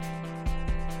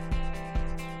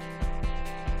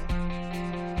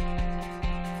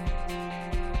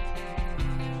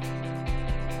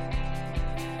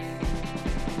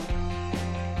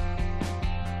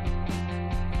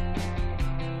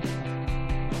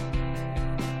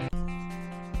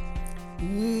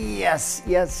Yes,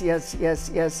 yes, yes, yes,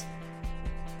 yes.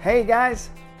 Hey guys,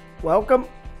 welcome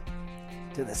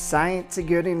to the Science of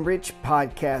Getting Rich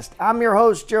podcast. I'm your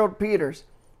host, Gerald Peters.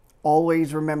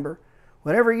 Always remember,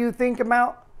 whatever you think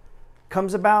about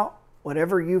comes about.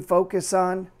 Whatever you focus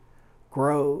on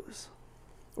grows.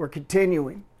 We're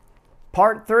continuing.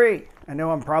 Part 3. I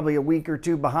know I'm probably a week or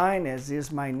two behind, as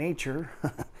is my nature.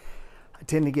 I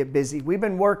tend to get busy. We've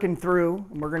been working through,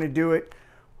 and we're going to do it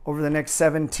over the next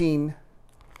 17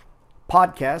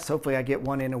 podcasts. Hopefully I get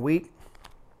one in a week.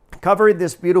 Covering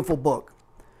this beautiful book.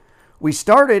 We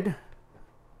started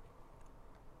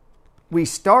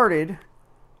with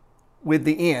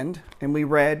the end, and we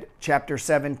read chapter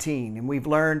 17, and we've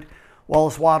learned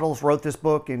Wallace Wattles wrote this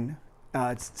book in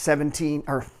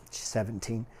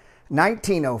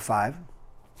 1905.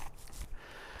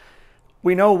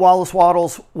 We know Wallace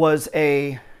Wattles was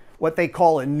what they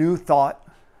call a New Thought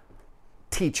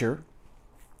teacher,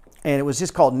 and it was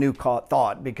just called New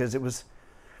Thought because it was,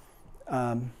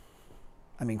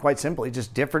 quite simply,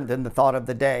 just different than the thought of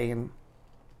the day. And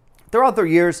throughout the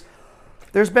years,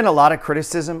 there's been a lot of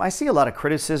criticism. I see a lot of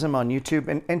criticism on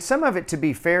YouTube, and some of it, to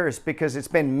be fair, is because it's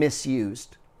been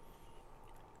misused.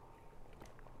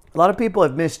 A lot of people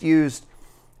have misused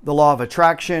the law of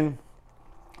attraction,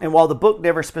 and while the book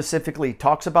never specifically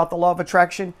talks about the law of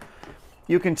attraction,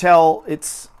 you can tell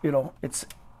it's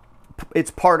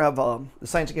part of The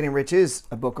Science of Getting Rich is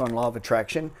a book on law of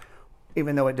attraction,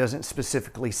 even though it doesn't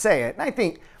specifically say it. And I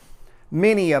think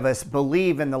many of us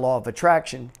believe in the law of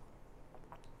attraction.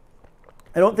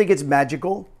 I don't think it's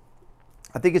magical.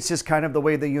 I think it's just kind of the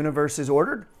way the universe is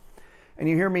ordered. And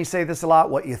you hear me say this a lot: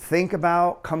 what you think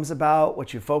about comes about,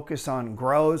 what you focus on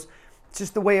grows. It's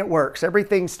just the way it works.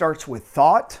 Everything starts with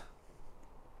thought.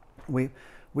 We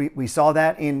saw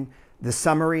that in the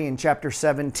summary in chapter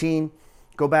 17.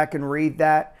 Go back and read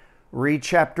that. Read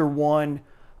chapter 1.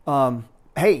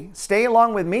 Hey, stay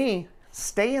along with me.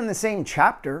 Stay in the same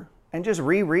chapter and just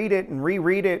reread it and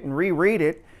reread it and reread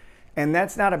it. And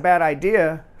that's not a bad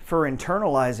idea for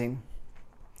internalizing.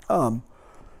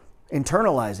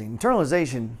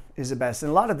 Internalization is the best.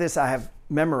 And a lot of this I have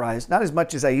memorized, not as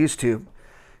much as I used to,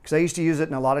 because I used to use it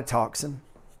in a lot of talks. And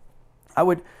I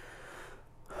would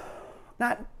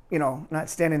not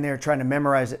standing there trying to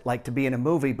memorize it like to be in a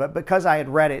movie, but because I had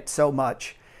read it so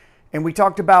much. And we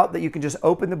talked about that you can just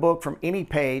open the book from any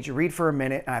page, read for a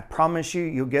minute, and I promise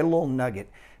you'll get a little nugget.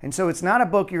 And so it's not a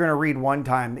book you're going to read one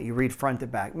time that you read front to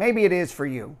back. Maybe it is for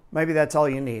you. Maybe that's all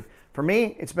you need. For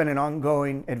me, it's been an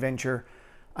ongoing adventure.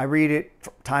 I read it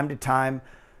from time to time.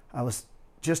 I was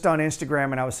just on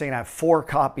Instagram and I was saying I have 4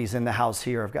 copies in the house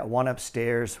here. I've got one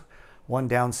upstairs, one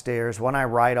downstairs, one I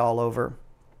write all over,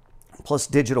 plus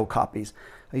digital copies.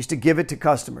 I used to give it to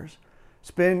customers. It's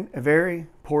been a very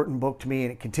important book to me,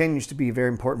 and it continues to be a very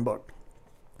important book.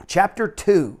 Chapter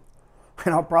 2,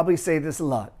 and I'll probably say this a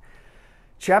lot.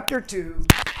 Chapter 2,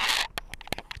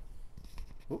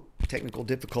 technical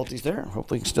difficulties there.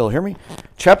 Hopefully you can still hear me.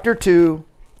 Chapter 2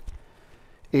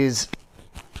 is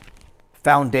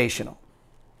foundational.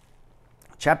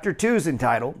 Chapter 2 is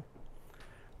entitled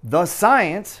The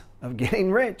Science of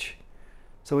Getting Rich.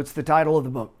 So it's the title of the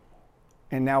book.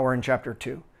 And now we're in chapter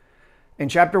 2. In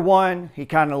chapter 1, he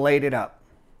kind of laid it up.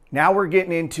 Now we're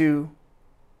getting into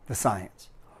the science.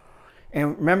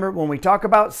 And remember, when we talk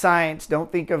about science,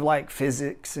 don't think of like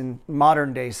physics and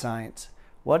modern day science.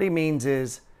 What he means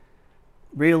is,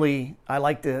 really, I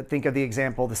like to think of the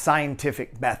example, the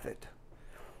scientific method.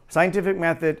 Scientific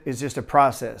method is just a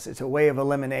process. It's a way of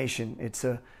elimination.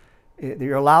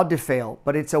 You're allowed to fail,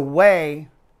 but it's a way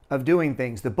of doing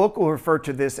things. The book will refer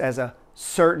to this as a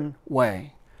certain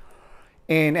way.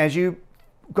 And as you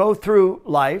go through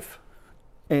life,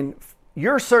 and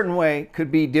your certain way could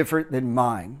be different than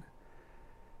mine,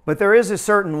 but there is a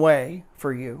certain way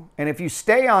for you. And if you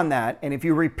stay on that, and if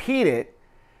you repeat it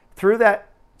through that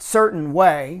certain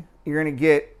way, you're going to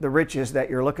get the riches that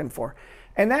you're looking for.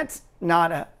 And that's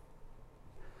not a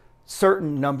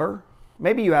certain number.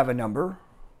 Maybe you have a number.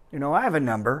 I have a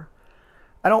number.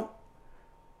 I don't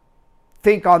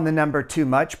think on the number too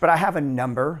much, but I have a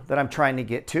number that I'm trying to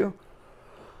get to.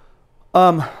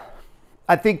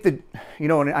 I think that,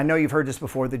 and I know you've heard this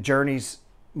before, the journey's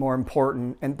more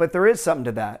important, but there is something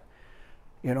to that.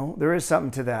 There is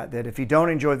something to that if you don't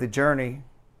enjoy the journey,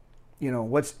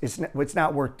 it's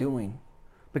not worth doing,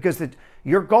 because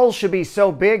your goal should be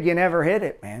so big you never hit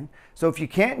it, man. So if you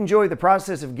can't enjoy the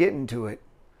process of getting to it,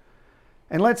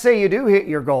 and let's say you do hit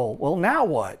your goal, well, now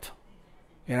what?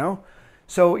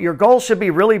 So your goal should be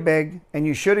really big, and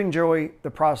you should enjoy the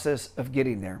process of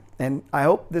getting there. And I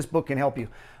hope this book can help you.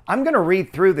 I'm going to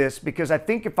read through this because I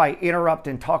think if I interrupt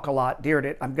and talk a lot during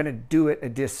it, I'm going to do it a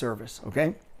disservice,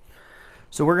 okay?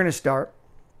 So we're going to start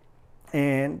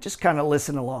and just kind of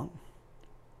listen along.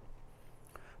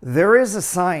 There is a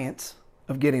science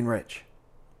of getting rich,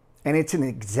 and it's an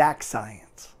exact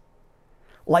science,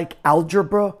 like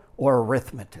algebra or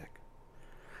arithmetic.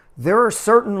 There are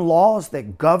certain laws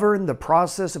that govern the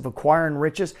process of acquiring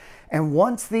riches, and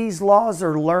once these laws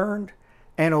are learned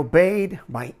and obeyed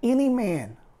by any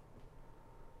man,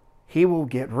 he will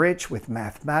get rich with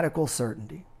mathematical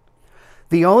certainty.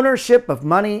 The ownership of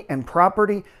money and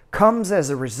property comes as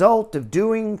a result of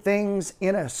doing things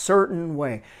in a certain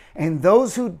way. And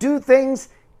those who do things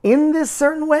in this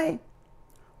certain way,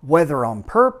 whether on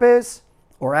purpose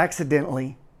or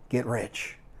accidentally, get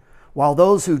rich. While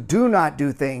those who do not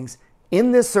do things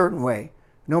in this certain way,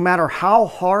 no matter how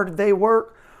hard they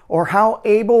work or how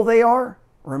able they are,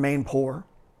 remain poor.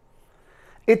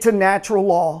 It's a natural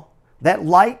law that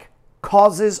like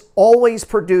causes always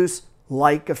produce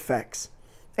like effects.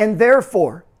 And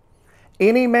therefore,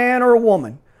 any man or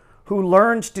woman who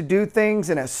learns to do things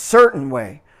in a certain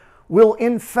way will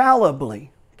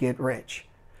infallibly get rich.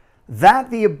 That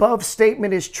the above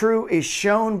statement is true is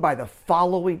shown by the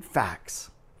following facts.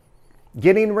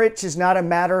 Getting rich is not a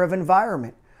matter of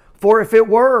environment. For if it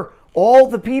were, all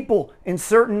the people in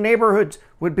certain neighborhoods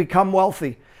would become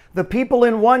wealthy. The people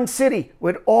in one city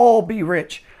would all be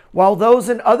rich, while those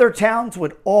in other towns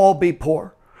would all be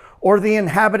poor. Or the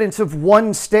inhabitants of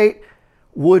one state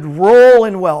would roll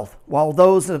in wealth, while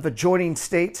those of adjoining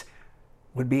states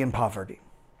would be in poverty.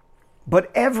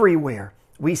 But everywhere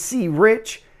we see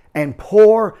rich and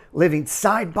poor living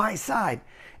side by side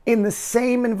in the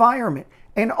same environment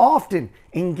and often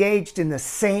engaged in the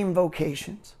same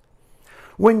vocations.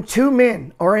 When two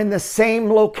men are in the same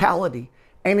locality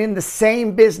and in the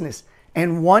same business,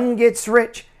 and one gets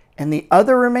rich and the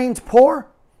other remains poor,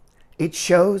 it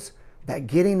shows that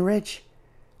getting rich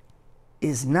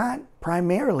is not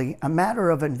primarily a matter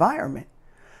of environment.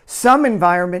 Some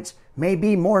environments may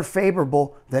be more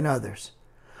favorable than others.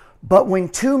 But when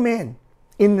two men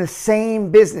in the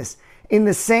same business, in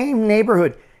the same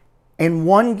neighborhood, and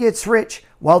one gets rich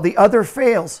while the other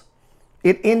fails,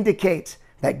 it indicates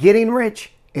that getting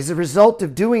rich is a result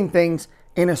of doing things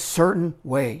in a certain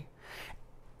way.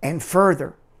 And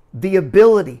further, the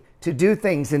ability to do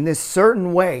things in this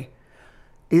certain way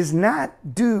is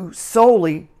not due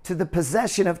solely to the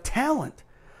possession of talent.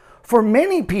 For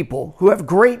many people who have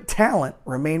great talent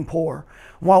remain poor,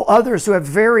 while others who have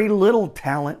very little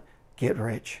talent get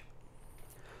rich.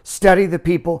 Study the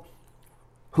people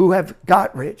who have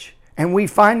got rich, and we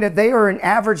find that they are an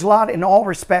average lot in all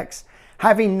respects,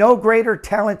 having no greater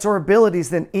talents or abilities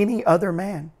than any other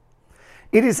man.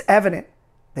 It is evident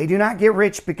they do not get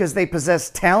rich because they possess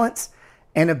talents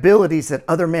and abilities that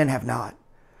other men have not,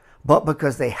 but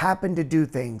because they happen to do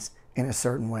things in a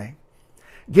certain way.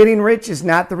 Getting rich is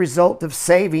not the result of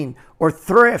saving or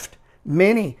thrift.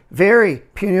 Many very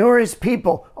penurious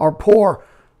people are poor,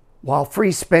 while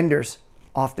free spenders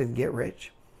often get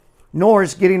rich. Nor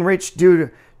is getting rich due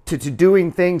to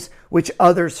doing things which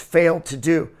others fail to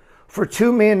do. For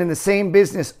two men in the same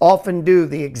business often do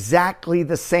exactly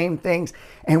the same things,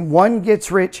 and one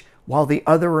gets rich while the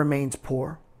other remains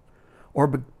poor or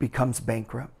becomes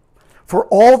bankrupt. For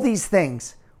all these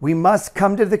things, we must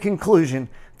come to the conclusion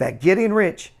that getting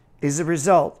rich is a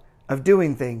result of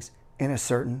doing things in a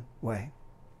certain way.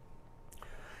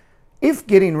 If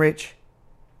getting rich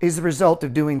is the result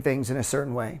of doing things in a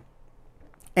certain way,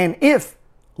 and if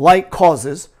like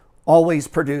causes always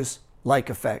produce like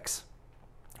effects,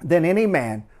 then any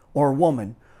man or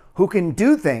woman who can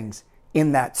do things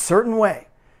in that certain way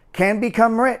can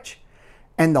become rich,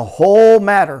 and the whole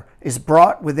matter is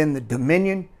brought within the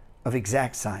dominion of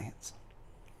exact science.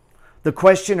 The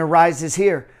question arises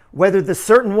here whether the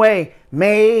certain way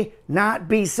may not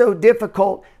be so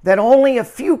difficult that only a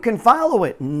few can follow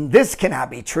it. And this cannot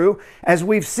be true, as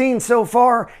we've seen so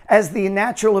far as the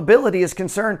natural ability is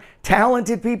concerned.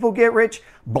 Talented people get rich,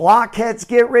 blockheads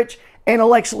get rich,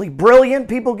 intellectually brilliant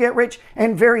people get rich,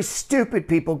 and very stupid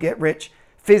people get rich.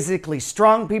 Physically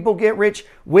strong people get rich,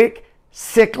 weak,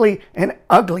 sickly, and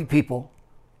ugly people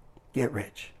get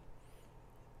rich.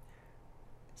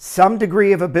 Some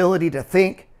degree of ability to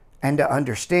think and to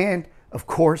understand, of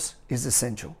course, is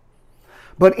essential.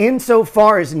 But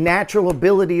insofar as natural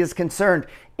ability is concerned,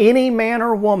 any man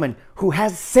or woman who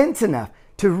has sense enough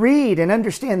to read and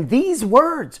understand these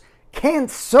words can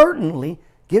certainly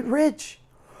get rich.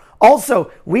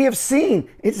 Also, we have seen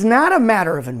it's not a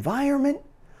matter of environment.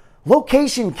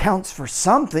 Location counts for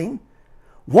something.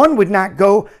 One would not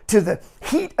go to the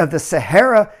heat of the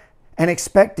Sahara and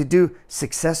expect to do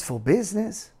successful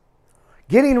business.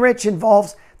 Getting rich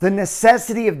involves the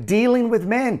necessity of dealing with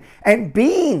men and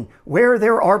being where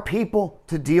there are people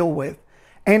to deal with.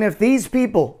 And if these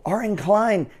people are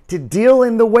inclined to deal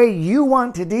in the way you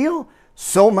want to deal,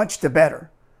 so much the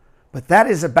better. But that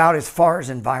is about as far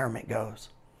as environment goes.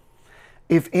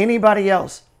 If anybody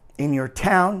else in your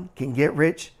town can get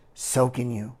rich, so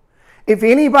can you. If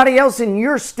anybody else in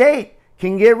your state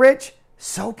can get rich,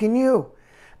 so can you.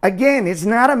 Again, it's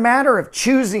not a matter of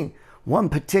choosing one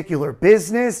particular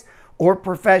business or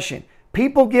profession.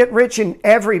 People get rich in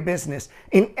every business,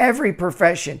 in every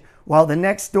profession, while the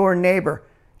next door neighbor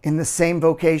in the same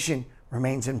vocation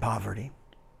remains in poverty.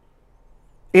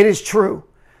 It is true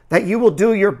that you will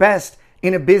do your best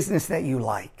in a business that you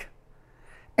like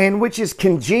and which is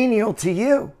congenial to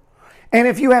you. And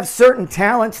if you have certain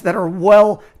talents that are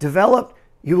well developed,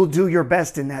 you will do your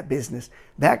best in that business.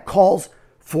 That calls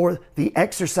for the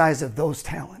exercise of those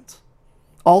talents.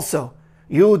 Also,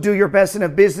 you will do your best in a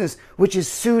business which is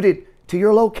suited to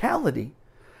your locality.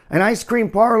 An ice cream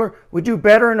parlor would do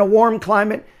better in a warm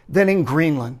climate than in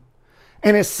Greenland.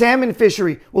 And a salmon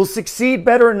fishery will succeed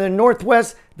better in the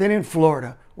Northwest than in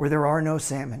Florida, where there are no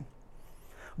salmon.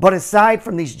 But aside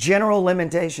from these general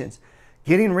limitations,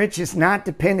 getting rich is not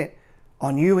dependent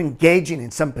on you engaging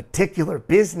in some particular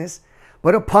business,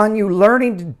 but upon you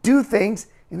learning to do things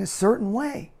in a certain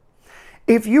way.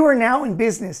 If you are now in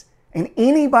business and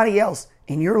anybody else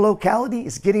in your locality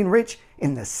is getting rich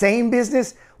in the same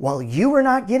business while you are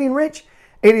not getting rich,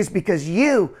 it is because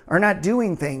you are not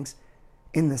doing things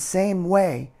in the same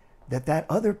way that that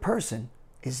other person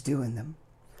is doing them.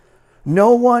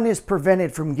 No one is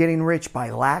prevented from getting rich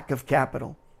by lack of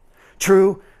capital.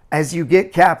 True, as you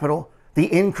get capital,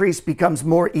 the increase becomes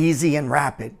more easy and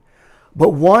rapid. But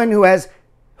one who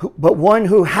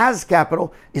has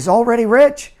capital is already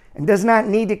rich and does not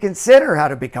need to consider how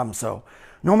to become so.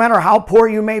 No matter how poor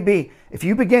you may be, if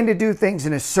you begin to do things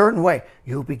in a certain way,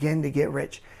 you'll begin to get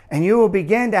rich and you will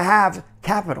begin to have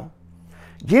capital.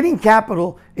 Getting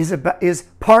capital is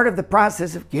part of the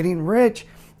process of getting rich,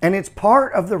 and it's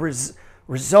part of the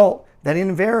result that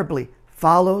invariably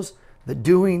follows the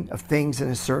doing of things in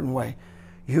a certain way.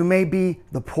 You may be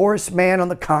the poorest man on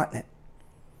the continent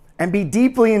and be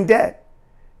deeply in debt.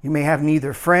 You may have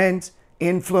neither friends,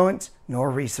 influence,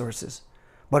 nor resources.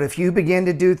 But if you begin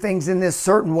to do things in this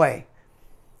certain way,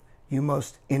 you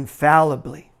most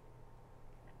infallibly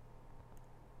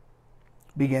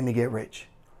begin to get rich.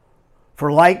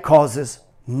 For like causes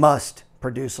must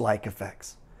produce like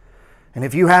effects. And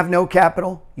if you have no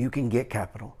capital, you can get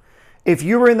capital. If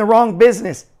you are in the wrong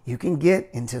business, you can get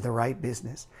into the right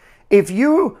business. If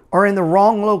you are in the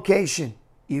wrong location,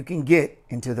 you can get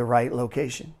into the right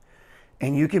location.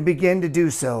 And you can begin to do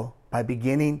so by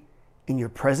beginning in your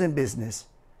present business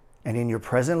and in your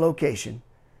present location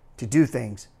to do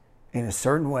things in a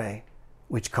certain way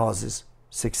which causes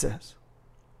success.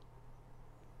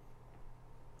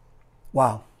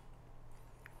 Wow.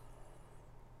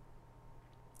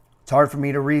 It's hard for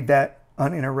me to read that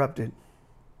uninterrupted.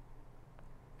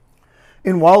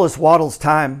 In Wallace Wattles'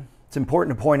 time, it's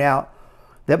important to point out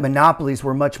that monopolies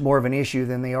were much more of an issue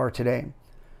than they are today.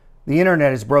 The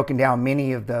internet has broken down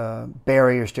many of the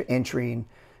barriers to entry, and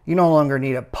you no longer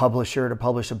need a publisher to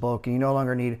publish a book, and you no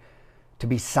longer need to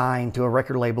be signed to a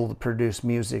record label to produce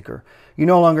music, or you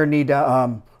no longer need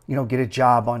to get a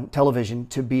job on television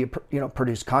to be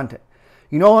produce content.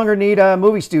 You no longer need a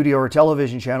movie studio or a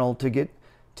television channel to get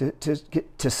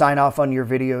to sign off on your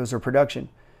videos or production.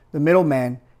 The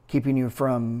middleman keeping you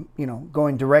from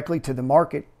going directly to the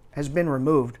market has been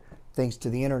removed thanks to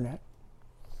the internet.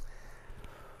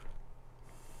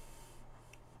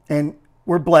 And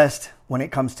we're blessed when it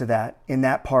comes to that, in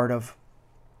that part of,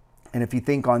 and if you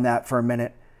think on that for a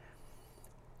minute,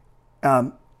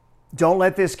 don't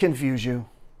let this confuse you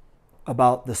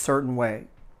about the certain way.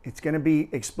 It's going to be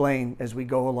explained as we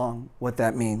go along what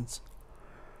that means.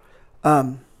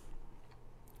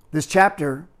 This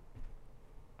chapter,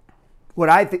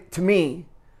 to me,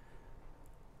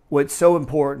 what's so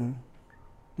important,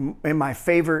 and my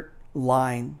favorite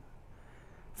line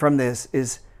from this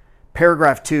is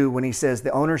paragraph 2, when he says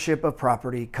the ownership of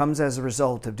property comes as a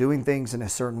result of doing things in a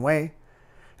certain way.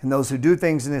 And those who do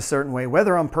things in a certain way,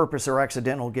 whether on purpose or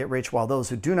accidental, get rich, while those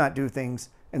who do not do things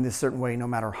in this certain way, no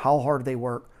matter how hard they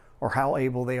work or how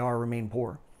able they are, remain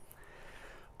poor.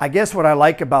 I guess what I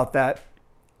like about that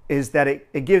is that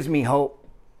it gives me hope.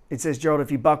 It says, Gerald,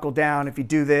 if you buckle down, if you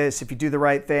do this, if you do the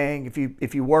right thing,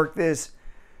 if you work this,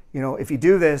 if you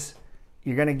do this,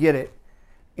 you're going to get it.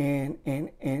 And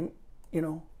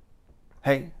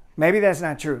hey, maybe that's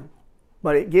not true,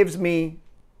 but it gives me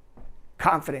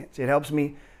confidence. It helps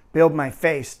me build my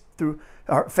faith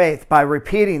by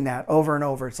repeating that over and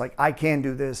over. It's like, I can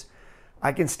do this.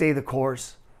 I can stay the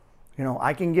course.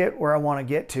 I can get where I want to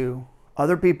get to.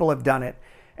 Other people have done it.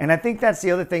 And I think that's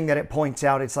the other thing that it points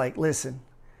out. It's like, listen,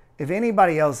 if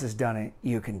anybody else has done it,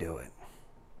 you can do it.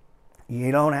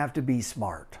 You don't have to be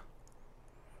smart.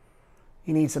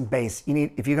 You need some base.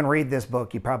 If you can read this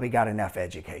book, you probably got enough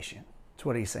education. That's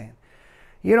what he's saying.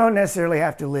 You don't necessarily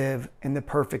have to live in the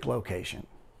perfect location.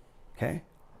 Okay?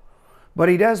 But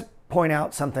he does point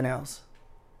out something else.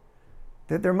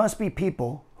 That there must be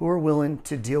people who are willing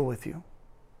to deal with you.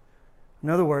 In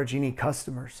other words, you need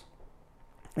customers.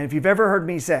 And if you've ever heard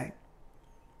me say,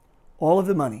 all of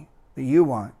the money that you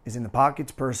want is in the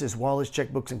pockets, purses, wallets,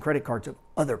 checkbooks, and credit cards of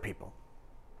other people.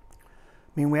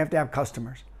 We have to have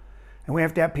customers. And we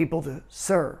have to have people to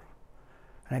serve.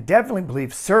 And I definitely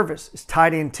believe service is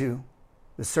tied into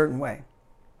a certain way.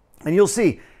 And you'll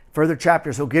see further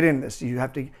chapters, he'll get into this. You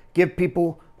have to give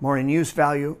people more in use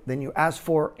value than you ask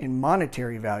for in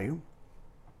monetary value.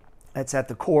 That's at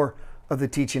the core of the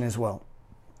teaching as well.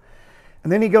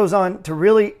 And then he goes on to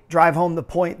really drive home the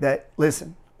point that,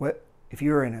 listen, if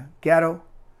you're in a ghetto,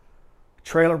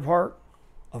 trailer park,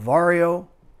 a barrio,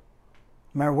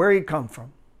 no matter where you come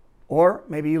from, or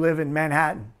maybe you live in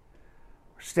Manhattan,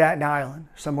 or Staten Island,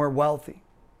 somewhere wealthy,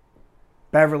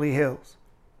 Beverly Hills,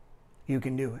 you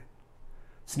can do it.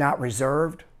 It's not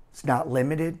reserved. It's not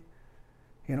limited.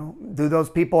 Do those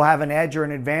people have an edge or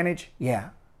an advantage? Yeah.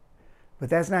 But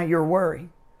that's not your worry.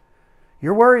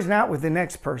 Your worry is not with the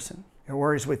next person. Your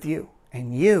worry is with you.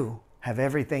 And you have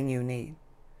everything you need.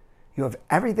 You have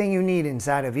everything you need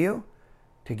inside of you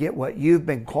to get what you've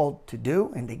been called to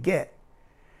do and to get.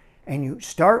 And you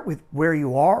start with where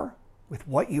you are, with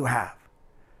what you have.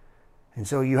 And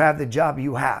so you have the job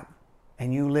you have,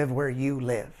 and you live where you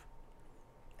live.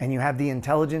 And you have the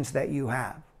intelligence that you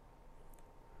have.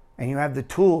 And you have the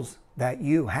tools that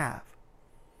you have.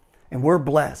 And we're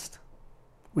blessed.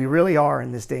 We really are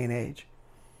in this day and age.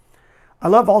 I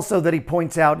love also that he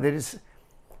points out that it's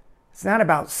not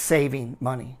about saving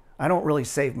money. I don't really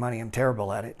save money. I'm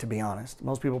terrible at it, to be honest.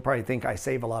 Most people probably think I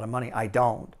save a lot of money. I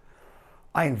don't.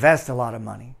 I invest a lot of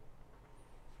money.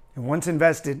 And once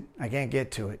invested, I can't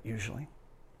get to it usually.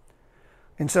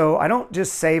 And so I don't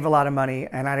just save a lot of money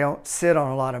and I don't sit on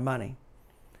a lot of money.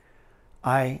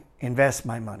 I invest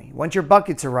my money. Once your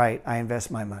buckets are right, I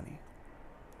invest my money.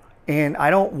 And I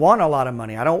don't want a lot of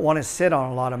money. I don't want to sit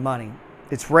on a lot of money.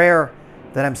 It's rare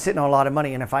that I'm sitting on a lot of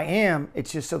money. And if I am,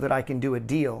 it's just so that I can do a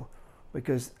deal.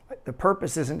 Because the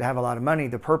purpose isn't to have a lot of money.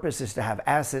 The purpose is to have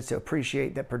assets to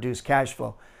appreciate that produce cash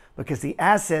flow. Because the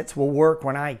assets will work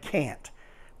when I can't.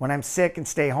 When I'm sick and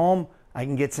stay home, I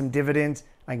can get some dividends.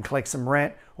 I can collect some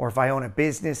rent. Or if I own a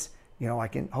business, I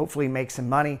can hopefully make some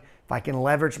money. If I can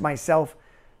leverage myself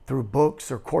through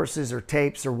books or courses or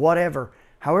tapes or whatever,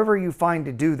 however you find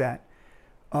to do that.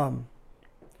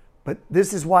 But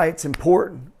this is why it's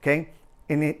important, okay?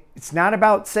 And it's not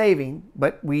about saving,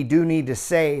 but we do need to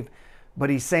save. But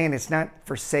he's saying it's not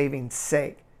for saving's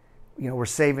sake. We're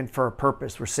saving for a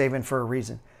purpose. We're saving for a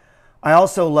reason. I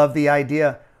also love the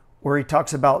idea where he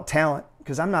talks about talent,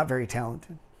 because I'm not very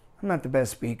talented. I'm not the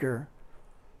best speaker.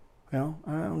 I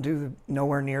don't do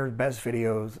nowhere near the best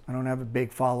videos. I don't have a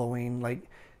big following like,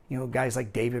 guys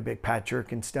like David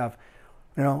McPatrick and stuff.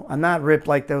 I'm not ripped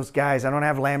like those guys. I don't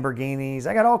have Lamborghinis.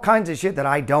 I got all kinds of shit that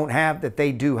I don't have that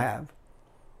they do have.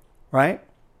 Right?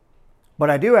 But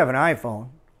I do have an iPhone.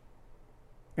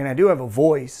 And I do have a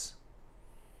voice.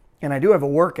 And I do have a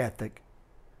work ethic.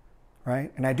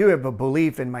 Right? And I do have a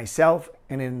belief in myself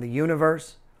and in the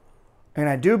universe. And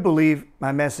I do believe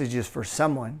my message is for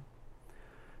someone.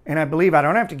 And I believe I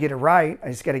don't have to get it right. I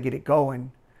just got to get it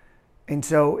going. And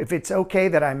so if it's okay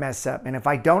that I mess up, and if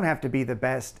I don't have to be the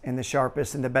best and the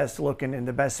sharpest and the best looking and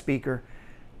the best speaker,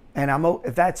 and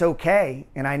if that's okay,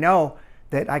 and I know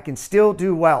that I can still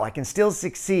do well, I can still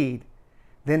succeed,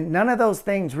 then none of those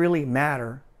things really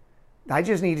matter. I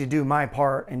just need to do my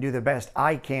part and do the best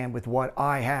I can with what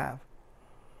I have.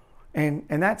 And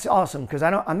that's awesome, because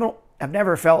I've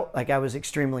never felt like I was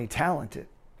extremely talented.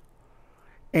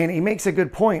 And he makes a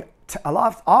good point.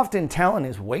 Often talent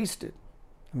is wasted.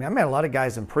 I met a lot of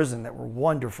guys in prison that were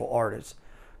wonderful artists.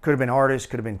 Could have been artists,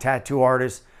 could have been tattoo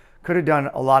artists, could have done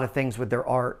a lot of things with their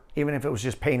art, even if it was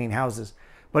just painting houses.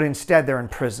 But instead, they're in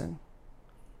prison.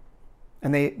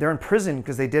 And they're in prison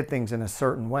because they did things in a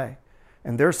certain way.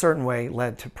 And their certain way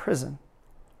led to prison.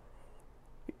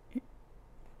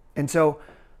 And so,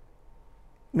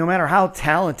 no matter how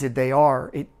talented they are,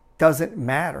 it doesn't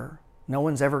matter. No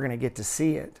one's ever going to get to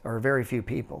see it, or very few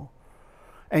people.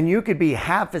 And you could be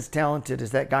half as talented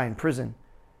as that guy in prison,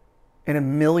 and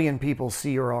 1,000,000 people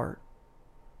see your art.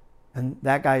 And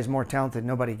that guy is more talented.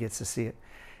 Nobody gets to see it.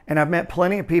 And I've met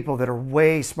plenty of people that are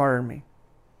way smarter than me.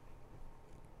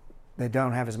 They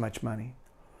don't have as much money.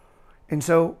 And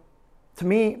so to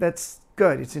me, that's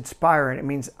good. It's inspiring. It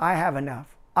means I have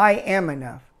enough. I am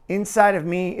enough. Inside of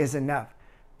me is enough.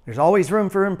 There's always room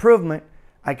for improvement.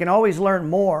 I can always learn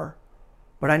more,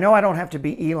 but I know I don't have to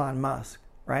be Elon Musk,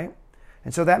 right?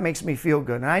 And so that makes me feel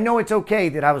good. And I know it's okay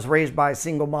that I was raised by a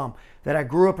single mom, that I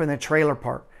grew up in the trailer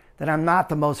park, that I'm not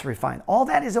the most refined. All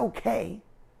that is okay,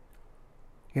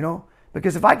 you know,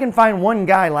 because if I can find one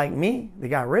guy like me that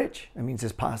got rich, that means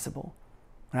it's possible.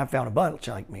 And I've found a bunch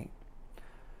like me,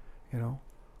 you know.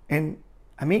 And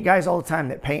I meet guys all the time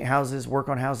that paint houses, work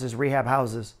on houses, rehab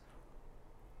houses.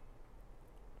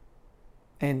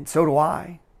 And so do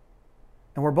I.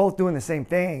 And we're both doing the same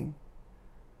thing.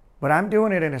 But I'm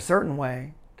doing it in a certain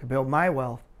way to build my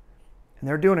wealth. And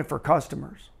they're doing it for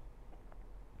customers.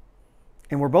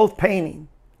 And we're both painting.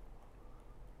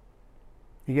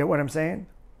 You get what I'm saying?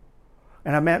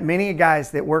 And I met many guys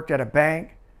that worked at a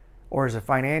bank or as a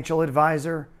financial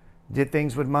advisor, did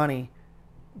things with money,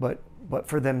 but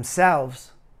for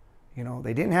themselves, you know,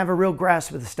 they didn't have a real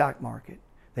grasp of the stock market.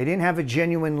 They didn't have a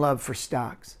genuine love for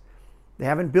stocks. They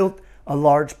haven't built a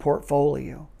large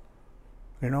portfolio,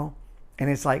 you know? And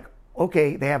it's like,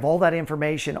 okay, they have all that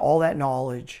information, all that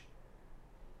knowledge,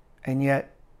 and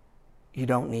yet you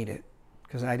don't need it.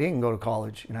 Because I didn't go to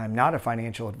college, and I'm not a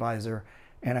financial advisor,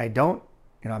 and I don't,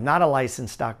 you know, I'm not a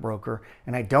licensed stockbroker,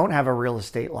 and I don't have a real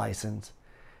estate license.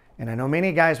 And I know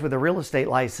many guys with a real estate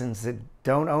license that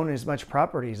don't own as much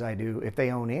property as I do, if they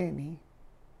own any.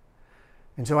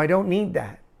 And so I don't need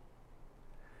that.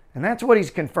 And that's what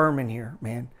he's confirming here,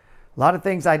 man. A lot of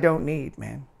things I don't need,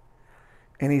 man.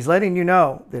 And he's letting you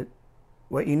know that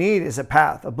what you need is a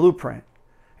path, a blueprint.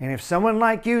 And if someone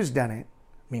like you's done it, it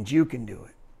means you can do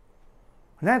it.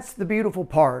 And that's the beautiful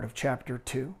part of chapter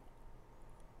 2.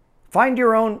 Find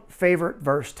your own favorite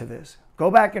verse to this.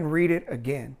 Go back and read it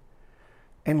again.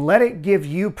 And let it give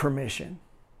you permission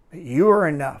that you are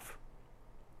enough.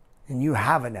 And you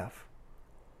have enough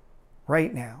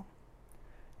right now.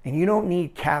 And you don't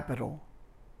need capital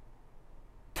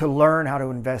to learn how to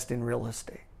invest in real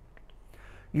estate.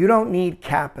 You don't need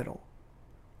capital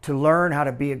to learn how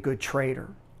to be a good trader.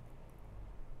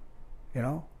 You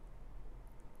know?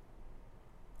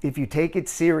 If you take it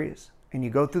serious and you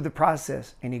go through the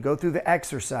process and you go through the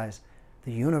exercise,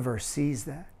 the universe sees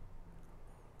that.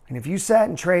 And if you sat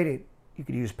and traded, you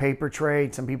could use paper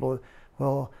trade. Some people,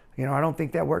 well, you know, I don't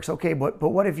think that works. Okay, but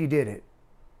what if you did it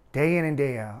day in and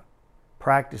day out?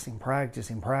 Practicing for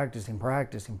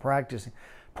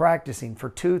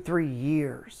 2-3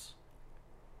 years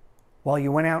while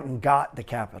you went out and got the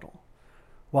capital,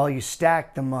 while you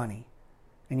stacked the money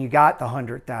and you got the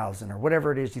 100,000 or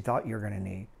whatever it is you thought you were going to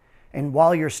need. And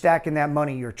while you're stacking that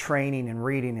money, you're training and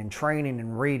reading and training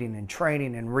and reading and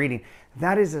training and reading.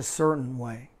 That is a certain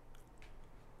way.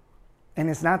 And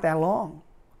it's not that long.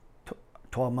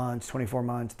 12 months, 24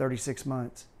 months, 36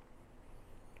 months.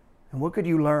 And what could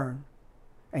you learn?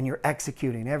 And you're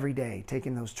executing every day,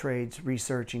 taking those trades,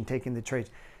 researching, taking the trades.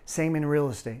 Same in real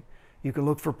estate. You can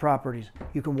look for properties.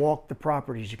 You can walk the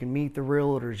properties. You can meet the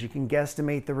realtors. You can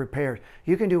guesstimate the repairs.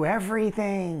 You can do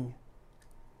everything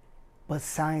but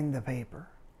sign the paper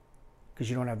because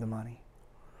you don't have the money.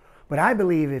 But I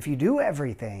believe if you do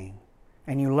everything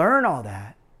and you learn all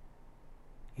that,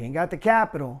 you ain't got the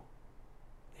capital,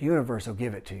 the universe will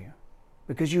give it to you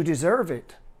because you deserve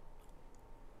it.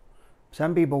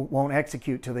 Some people won't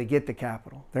execute till they get the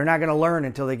capital. They're not going to learn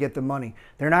until they get the money.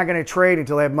 They're not going to trade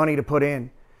until they have money to put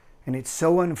in. And it's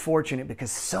so unfortunate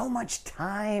because so much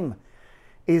time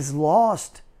is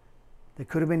lost that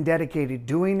could have been dedicated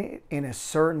doing it in a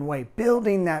certain way,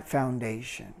 building that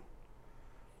foundation.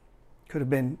 Could have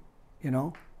been, you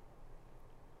know,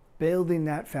 building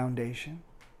that foundation.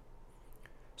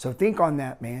 So think on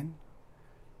that, man.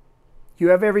 You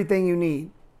have everything you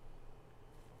need.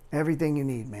 Everything you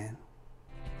need, man.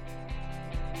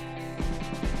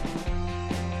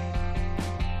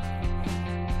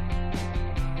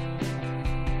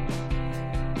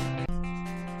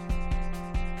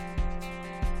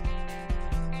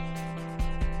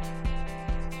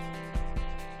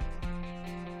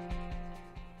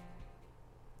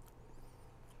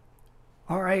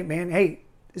 All right, man. Hey,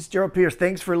 this is Gerald Pierce.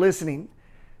 Thanks for listening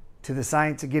to the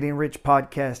Science of Getting Rich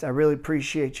podcast. I really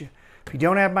appreciate you. If you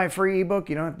don't have my free ebook,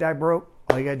 you don't have to die broke.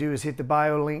 All you got to do is hit the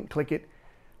bio link, click it,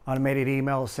 automated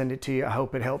email, send it to you. I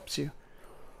hope it helps you.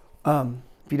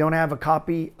 If you don't have a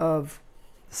copy of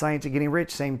The Science of Getting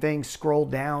Rich, same thing, scroll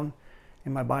down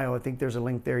in my bio. I think there's a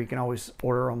link there. You can always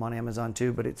order them on Amazon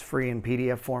too, but it's free in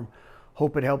PDF form.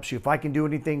 Hope it helps you. If I can do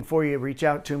anything for you, reach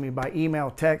out to me by email,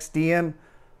 text, DM,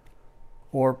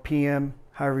 or PM,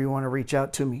 however you want to reach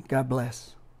out to me. God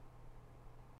bless.